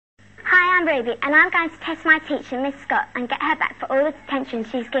I'm Ruby, and I'm going to test my teacher, Miss Scott, and get her back for all the attention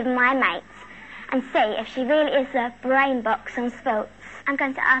she's given my mates, and see if she really is a brain box on stilts. I'm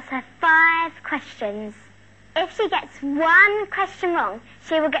going to ask her 5 questions. If she gets one question wrong,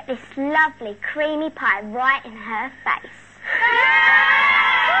 she will get this lovely creamy pie right in her face.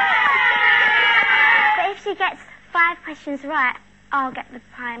 But if she gets 5 questions right, I'll get the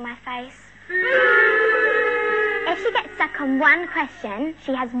pie in my face. If she gets stuck on one question,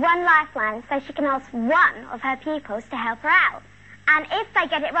 she has one lifeline, so she can ask one of her pupils to help her out. And if they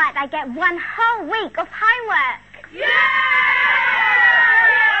get it right, they get 1 whole week of homework. Yeah!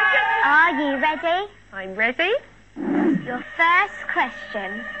 Are you ready? I'm ready. Your first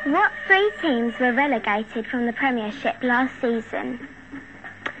question. What 3 teams were relegated from the Premiership last season?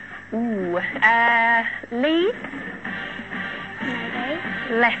 Leeds. Maybe.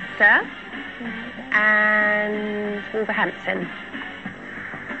 Leicester. Maybe. And Wolverhampton.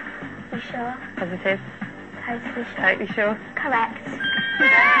 You sure? Positive. Totally sure. Totally sure. Correct.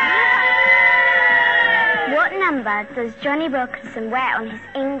 What number does Johnny Wilkinson wear on his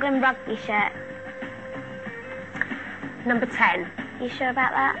England rugby shirt? Number 10. You sure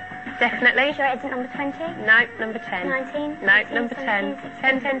about that? Definitely. Sure it isn't number 20? No, number 10. 19? No, 19, number 10.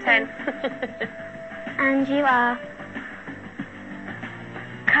 10, 10, 10. And you are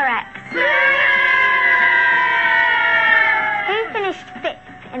correct. Who finished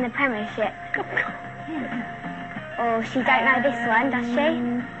 5th in the Premiership? Oh, she don't know this one, does she?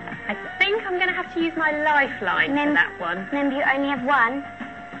 I think I'm going to have to use my lifeline for that one. Remember, you only have one.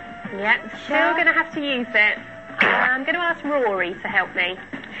 Yep, still going to have to use it. I'm going to ask Rory to help me.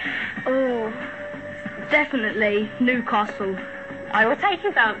 Oh, definitely Newcastle. I will take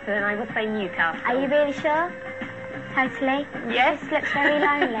his answer and I will say Newcastle. Are you really sure? Totally? Yes. This looks very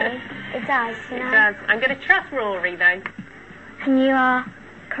lonely. It does, you know. It does. I'm going to trust Rory, though. And you are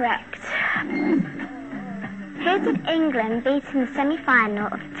correct. Who did England beat in the semi-final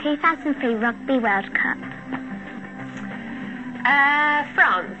of the 2003 Rugby World Cup?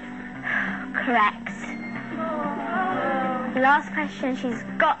 France. Correct. Last question, she's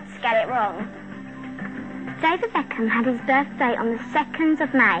got to get it wrong. David Beckham had his birthday on the 2nd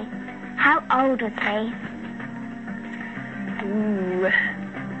of May. How old was he? Ooh.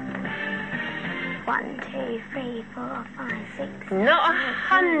 1, 2, 3, 4, 5, 6. Not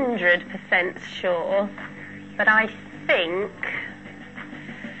 100% sure, but I think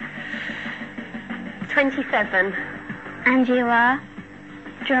 27. And you are?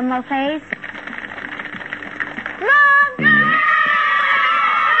 Drum roll, please.